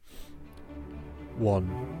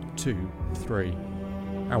1, 2, 3.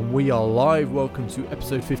 And we are live. Welcome to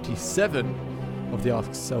episode 57 of the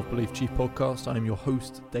Ask Self-Belief Chief podcast. I'm your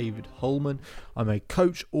host, David Holman. I'm a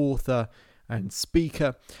coach, author, and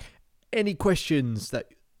speaker. Any questions that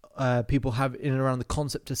people have in and around the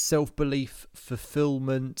concept of self-belief,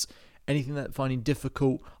 fulfillment, anything that they're finding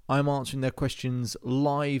difficult, I'm answering their questions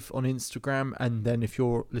live on Instagram. And then if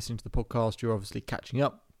you're listening to the podcast, you're obviously catching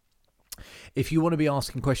up. If you want to be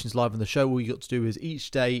asking questions live on the show, all you got to do is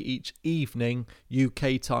each day, each evening,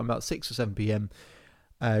 UK time, about 6 or 7 p.m,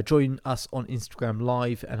 join us on Instagram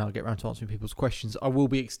live and I'll get around to answering people's questions. I will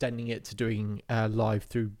be extending it to doing live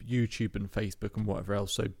through YouTube and Facebook and whatever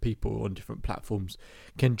else, so people on different platforms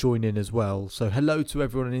can join in as well. So hello to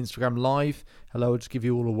everyone on Instagram live. Hello, I'll just give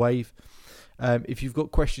you all a wave. If you've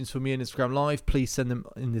got questions for me on Instagram live, please send them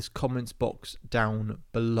in this comments box down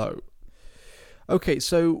below. Okay,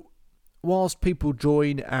 so whilst people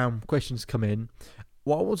join and questions come in,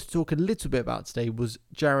 what I wanted to talk a little bit about today was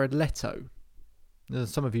Jared Leto. Now,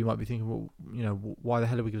 some of you might be thinking, well, you know, why the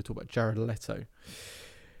hell are we going to talk about Jared Leto?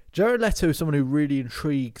 Jared Leto is someone who really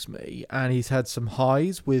intrigues me, and he's had some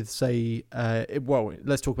highs with, say,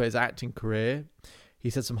 let's talk about his acting career.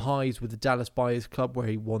 He's had some highs with the Dallas Buyers Club, where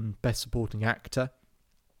he won Best Supporting Actor.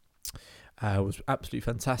 Was absolutely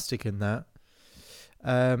fantastic in that.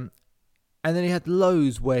 And then he had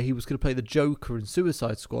lows where he was going to play the Joker in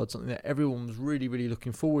Suicide Squad, something that everyone was really, really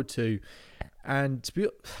looking forward to. And to be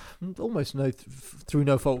almost through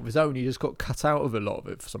no fault of his own, he just got cut out of a lot of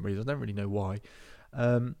it for some reason. I don't really know why.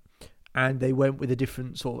 And they went with a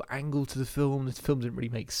different sort of angle to the film. The film didn't really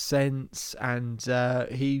make sense. And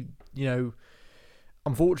he, you know,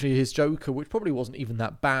 unfortunately his Joker, which probably wasn't even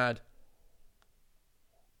that bad,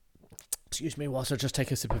 excuse me, whilst I just take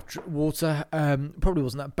a sip of water, probably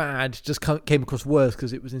wasn't that bad, just came across worse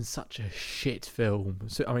because it was in such a shit film.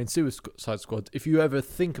 So, I mean, Suicide Squad, if you ever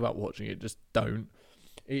think about watching it, just don't.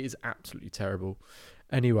 It is absolutely terrible.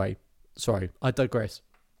 Anyway, sorry, I digress.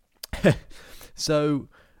 So,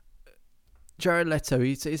 Jared Leto,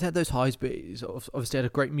 he's had those highs, but he's obviously had a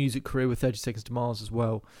great music career with 30 Seconds to Mars as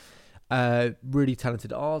well. Really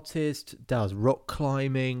talented artist, does rock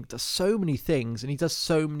climbing, does so many things, and he does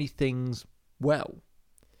so many things well.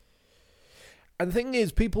 And the thing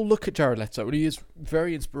is, people look at Jared Leto, and he is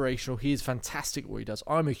very inspirational. He is fantastic at what he does.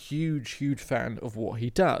 I'm a huge, huge fan of what he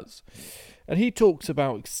does. And he talks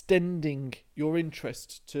about extending your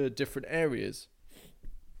interest to different areas.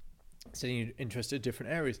 Extending your interest to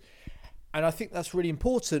different areas. And I think that's really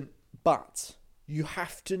important, but you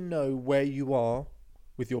have to know where you are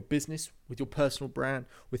with your business, with your personal brand,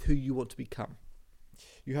 with who you want to become.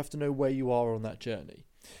 You have to know where you are on that journey.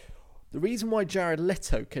 The reason why Jared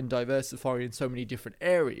Leto can diversify in so many different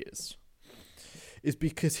areas is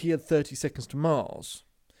because he had 30 Seconds to Mars,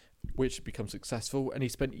 which had become successful, and he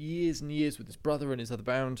spent years and years with his brother and his other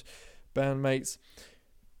bandmates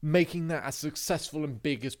making that as successful and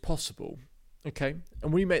big as possible. Okay,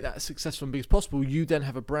 and when you make that as successful and big as possible, you then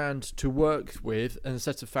have a brand to work with and a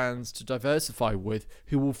set of fans to diversify with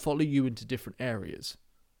who will follow you into different areas.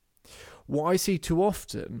 What I see too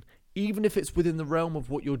often, even if it's within the realm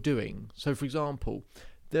of what you're doing, so for example,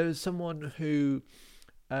 there's someone who,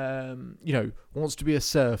 wants to be a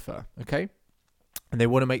surfer, okay, and they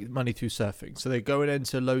want to make money through surfing, so they go and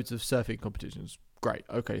enter loads of surfing competitions. Great,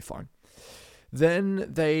 okay, fine. Then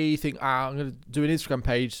they think, I'm going to do an Instagram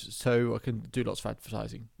page so I can do lots of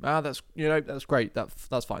advertising. That's great.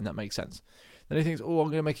 That's fine. That makes sense. Then he thinks, I'm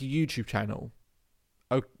going to make a YouTube channel.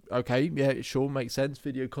 Okay, yeah, sure, makes sense.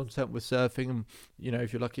 Video content with surfing, and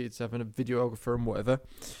if you're lucky, it's having a videographer and whatever.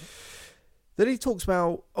 Then he talks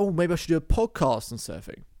about, maybe I should do a podcast on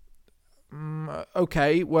surfing.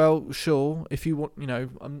 Okay, well, sure. If you want,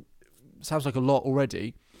 sounds like a lot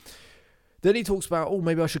already. Then he talks about,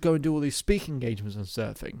 maybe I should go and do all these speaking engagements on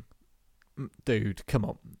surfing. Dude, come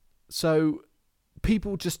on. So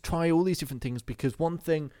people just try all these different things because one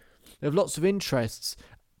thing, they have lots of interests,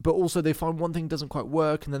 but also they find one thing doesn't quite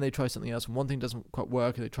work and then they try something else, and one thing doesn't quite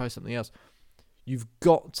work and they try something else. You've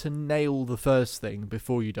got to nail the first thing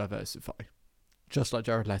before you diversify, just like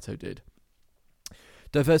Jared Leto did.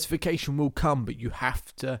 Diversification will come, but you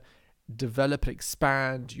have to develop and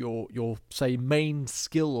expand your say main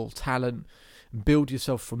skill or talent, build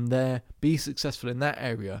yourself from there, be successful in that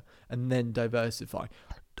area, and then diversify.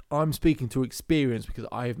 I'm speaking to experience because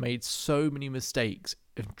I have made so many mistakes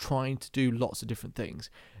in trying to do lots of different things.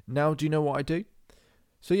 Now, do you know what I do?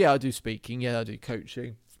 So yeah, I do speaking, I do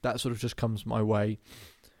coaching, that sort of just comes my way.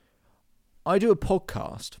 I do a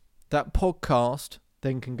podcast. That podcast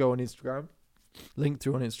then can go on Instagram, link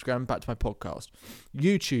through on Instagram, back to my podcast.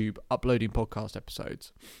 YouTube, uploading podcast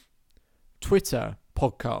episodes. Twitter,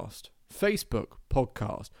 podcast. Facebook,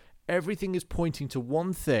 podcast. Everything is pointing to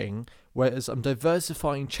one thing, whereas I'm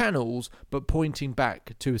diversifying channels, but pointing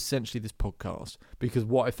back to essentially this podcast. Because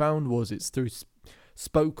what I found was it's through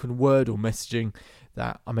spoken word or messaging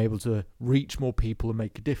that I'm able to reach more people and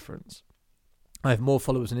make a difference. I have more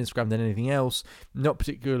followers on Instagram than anything else. Not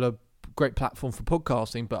particularly great platform for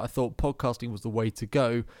podcasting, but I thought podcasting was the way to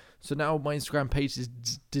go. So now my Instagram page is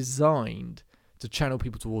designed to channel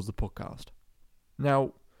people towards the podcast.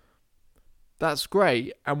 Now, that's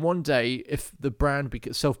great. And one day, if the brand,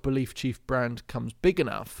 Self-Belief Chief brand, comes big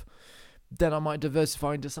enough, then I might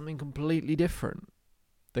diversify into something completely different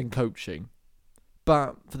than coaching.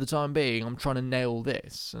 But for the time being, I'm trying to nail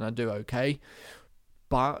this, and I do okay.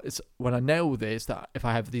 But it's when I nail this that if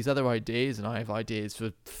I have these other ideas, and I have ideas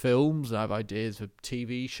for films, and I have ideas for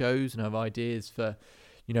TV shows, and I have ideas for,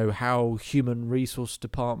 how human resource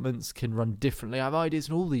departments can run differently. I have ideas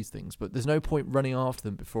in all these things, but there's no point running after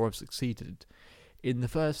them before I've succeeded in the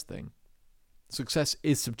first thing. Success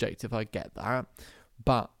is subjective, I get that,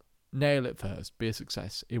 but nail it first, be a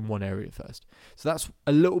success in one area first. So that's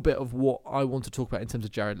a little bit of what I want to talk about in terms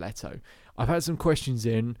of Jared Leto. I've had some questions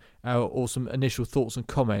in or some initial thoughts and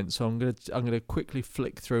comments, so I'm gonna quickly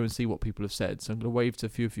flick through and see what people have said. So I'm gonna wave to a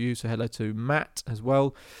few of you. So hello to Matt as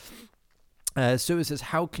well. Stuart says,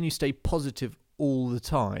 how can you stay positive all the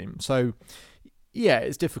time? So yeah,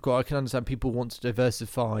 it's difficult. I can understand people want to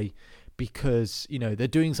diversify because, they're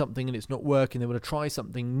doing something and it's not working. They want to try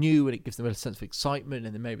something new and it gives them a sense of excitement,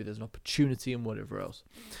 and then maybe there's an opportunity and whatever else.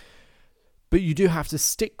 But you do have to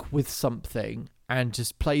stick with something and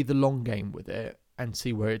just play the long game with it and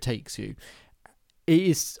see where it takes you. It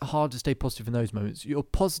is hard to stay positive in those moments. Your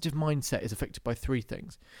positive mindset is affected by three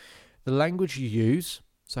things. The language you use,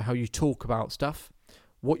 so how you talk about stuff,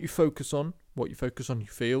 what you focus on you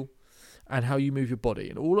feel, and how you move your body.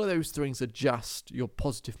 And all of those things adjust your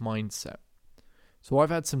positive mindset. So I've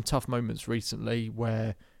had some tough moments recently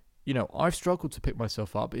where, I've struggled to pick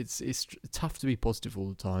myself up. It's tough to be positive all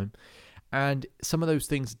the time. And some of those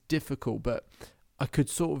things are difficult, but I could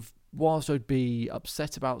sort of, whilst I'd be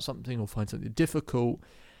upset about something or find something difficult,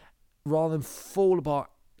 rather than fall apart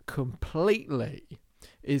completely,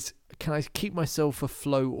 can I keep myself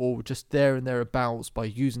afloat or just there and thereabouts by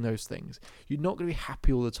using those things? You're not going to be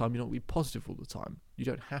happy all the time. You're not going to be positive all the time. You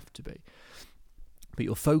don't have to be. But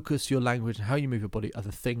your focus, your language, and how you move your body are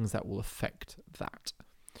the things that will affect that.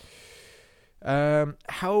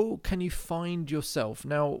 How can you find yourself?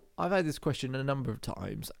 Now, I've had this question a number of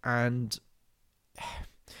times, and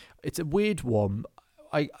it's a weird one.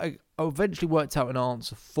 I eventually worked out an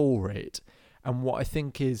answer for it, and what I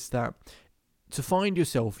think is that to find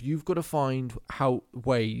yourself, you've got to find the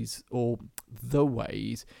ways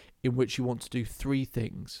in which you want to do three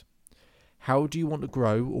things. How do you want to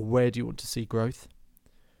grow, or where do you want to see growth?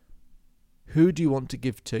 Who do you want to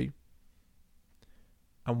give to?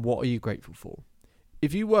 And what are you grateful for?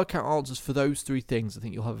 If you work out answers for those three things, I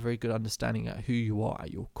think you'll have a very good understanding of who you are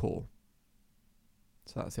at your core.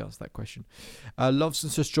 So that's the answer to that question.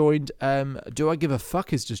 Loveson's just joined. Do I give a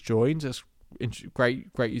fuck is just joined. That's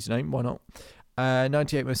great username. Why not?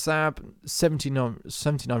 98 Mossab, 79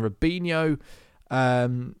 Robinho.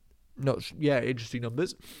 Interesting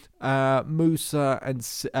numbers. Musa and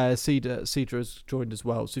Cedar has joined as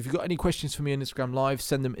well. So if you've got any questions for me on Instagram Live,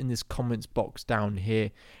 send them in this comments box down here,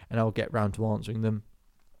 and I'll get round to answering them.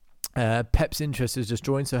 Pep's Interest has just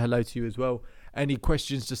joined, so hello to you as well. Any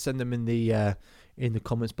questions, just send them in the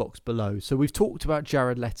comments box below. So we've talked about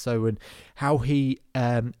Jared Leto and how he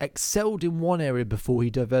excelled in one area before he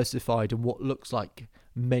diversified, and what looks like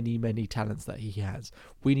many, many talents that he has.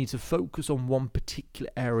 We need to focus on one particular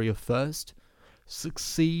area first,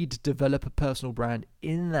 succeed, develop a personal brand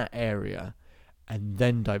in that area, and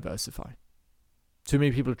then diversify. Too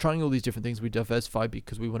many people are trying all these different things. We diversify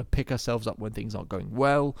because we want to pick ourselves up when things aren't going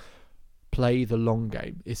well. Play the long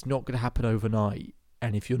game. It's not going to happen overnight.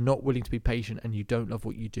 And if you're not willing to be patient and you don't love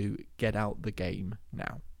what you do, get out the game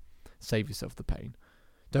now. Save yourself the pain.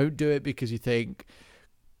 Don't do it because you think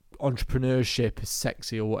entrepreneurship is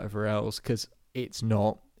sexy or whatever else, because it's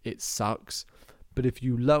not. It sucks. But if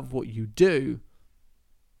you love what you do,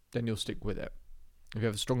 then you'll stick with it. If you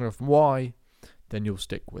have a strong enough why, then you'll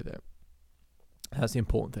stick with it. That's the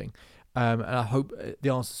important thing. And I hope the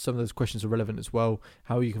answers to some of those questions are relevant as well.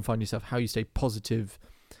 How you can find yourself, how you stay positive.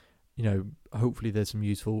 Hopefully there's some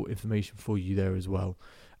useful information for you there as well.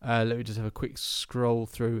 Let me just have a quick scroll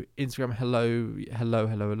through Instagram. Hello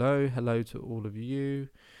to all of you.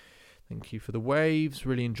 Thank you for the waves.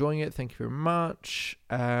 Really enjoying it. Thank you very much.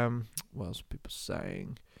 What else are people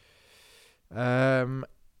saying?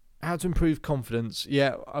 how to improve confidence.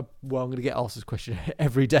 Yeah, I'm going to get asked this question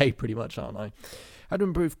every day pretty much, aren't I? How to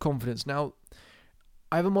improve confidence. Now,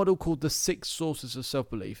 I have a model called the 6 sources of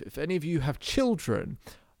self-belief. If any of you have children,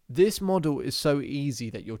 this model is so easy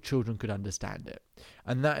that your children could understand it.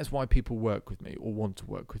 And that is why people work with me or want to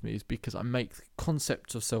work with me, is because I make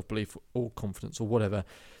concepts of self-belief or confidence or whatever,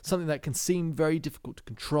 something that can seem very difficult to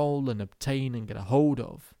control and obtain and get a hold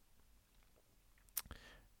of,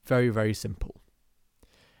 very, very simple.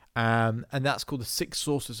 And that's called the 6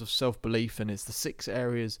 sources of self-belief, and it's the 6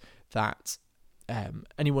 areas that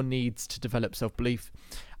anyone needs to develop self-belief.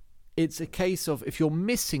 It's a case of, if you're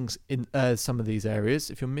missing in some of these areas,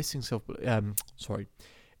 if you're missing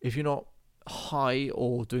if you're not high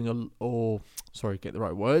or get the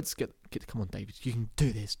right words, come on, David, you can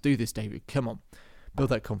do this, David, come on, build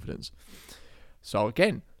that confidence. So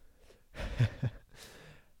again,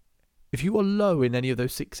 if you are low in any of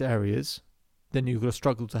those 6 areas, then you're going to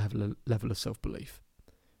struggle to have a level of self-belief.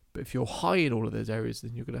 But if you're high in all of those areas,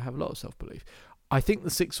 then you're going to have a lot of self-belief. I think the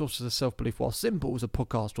 6 sources of self-belief, while simple, is a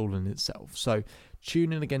podcast all in itself. So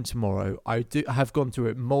tune in again tomorrow. I have gone through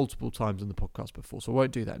it multiple times in the podcast before, so I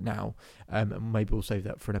won't do that now. And maybe we'll save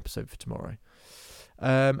that for an episode for tomorrow.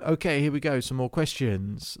 Okay, here we go. Some more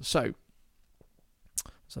questions. So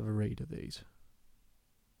let's have a read of these.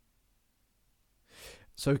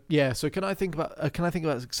 So can I think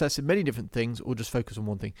about success in many different things, or just focus on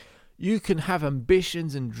one thing? You can have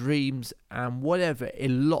ambitions and dreams and whatever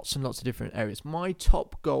in lots and lots of different areas. My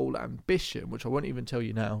top goal ambition, which I won't even tell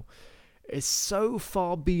you now, is so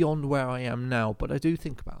far beyond where I am now, but I do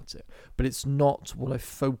think about it. But it's not what I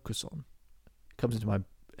focus on. It comes into my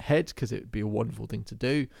head because it would be a wonderful thing to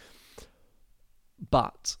do,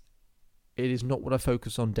 but it is not what I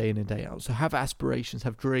focus on day in and day out. So have aspirations,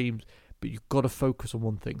 have dreams, but you've got to focus on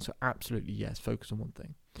one thing. So absolutely, yes, focus on one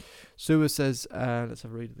thing. Sua says, let's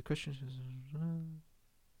have a read of the question.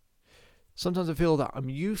 Sometimes I feel that I'm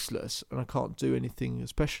useless and I can't do anything,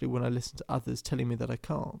 especially when I listen to others telling me that I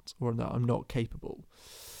can't or that I'm not capable.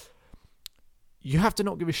 You have to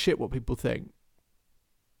not give a shit what people think.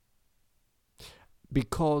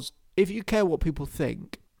 Because if you care what people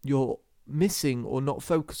think, you're missing or not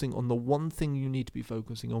focusing on the one thing you need to be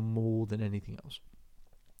focusing on more than anything else.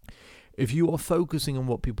 If you are focusing on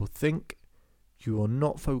what people think, you are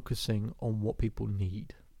not focusing on what people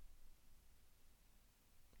need.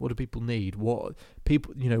 What do people need? What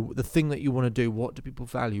people, the thing that you want to do, what do people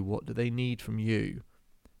value? What do they need from you?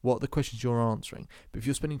 What are the questions you're answering? But if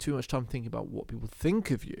you're spending too much time thinking about what people think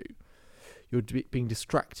of you, you're being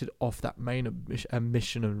distracted off that main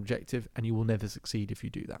mission and objective, and you will never succeed if you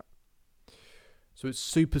do that. So it's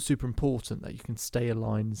super, super important that you can stay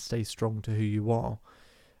aligned and stay strong to who you are,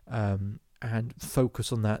 and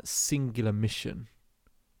focus on that singular mission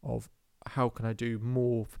of how can I do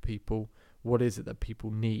more for people? What is it that people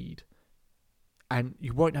need? And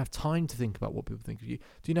you won't have time to think about what people think of you.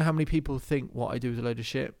 Do you know how many people think what I do is a load of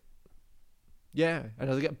shit? Yeah, and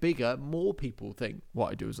as I get bigger, more people think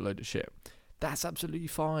what I do is a load of shit. That's absolutely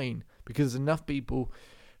fine, because there's enough people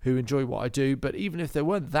who enjoy what I do. But even if there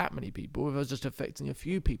weren't that many people, if I was just affecting a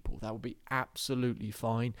few people, that would be absolutely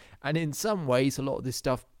fine. And in some ways, a lot of this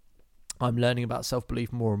stuff, I'm learning about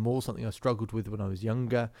self-belief more and more, something I struggled with when I was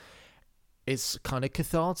younger. It's kind of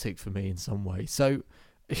cathartic for me in some way. So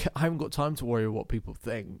I haven't got time to worry about what people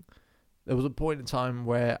think. There was a point in time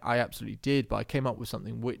where I absolutely did, but I came up with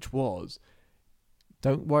something which was,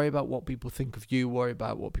 don't worry about what people think of you, worry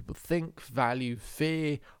about what people think, value,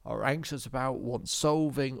 fear, are anxious about, want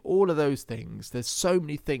solving, all of those things. There's so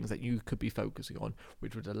many things that you could be focusing on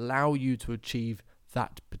which would allow you to achieve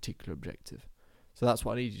that particular objective. So that's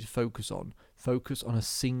what I need you to focus on. Focus on a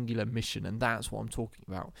singular mission, and that's what I'm talking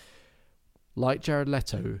about. Like Jared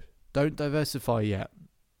Leto, don't diversify yet.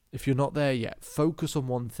 If you're not there yet, focus on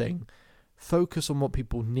one thing. Focus on what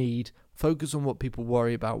people need. Focus on what people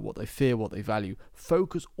worry about, what they fear, what they value.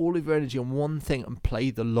 Focus all of your energy on one thing and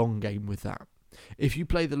play the long game with that. If you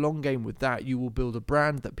play the long game with that, you will build a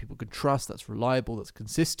brand that people can trust, that's reliable, that's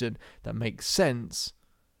consistent, that makes sense,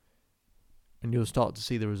 and you'll start to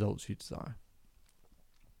see the results you desire.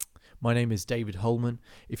 My name is David Holman.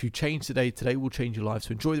 If you change today will change your life.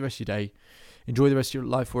 So enjoy the rest of your day. Enjoy the rest of your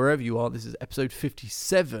life wherever you are. This is episode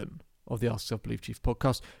 57 of the Ask Self-Belief Chief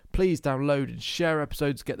podcast. Please download and share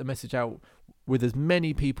episodes. Get the message out with as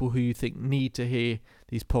many people who you think need to hear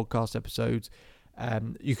these podcast episodes.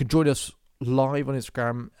 You can join us live on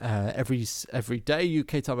Instagram every day,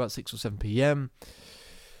 UK time, about 6 or 7 p.m.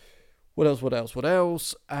 What else? You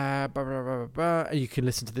can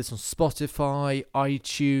listen to this on Spotify,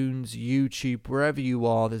 iTunes, YouTube, wherever you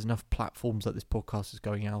are. There's enough platforms that this podcast is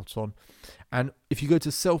going out on. And if you go to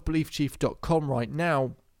selfbeliefchief.com right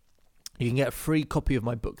now, you can get a free copy of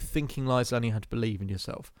my book, Thinking Lies, Learning How to Believe in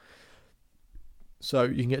Yourself. So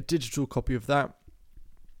you can get a digital copy of that.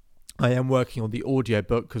 I am working on the audio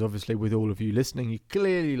book because obviously with all of you listening, you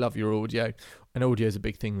clearly love your audio, and audio is a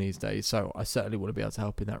big thing these days. So I certainly want to be able to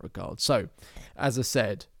help in that regard. So as I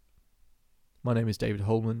said, my name is David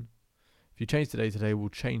Holman. If you change today will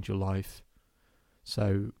change your life.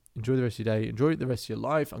 So enjoy the rest of your day. Enjoy the rest of your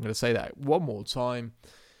life. I'm going to say that one more time.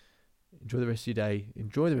 Enjoy the rest of your day.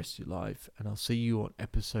 Enjoy the rest of your life. And I'll see you on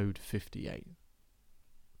episode 58.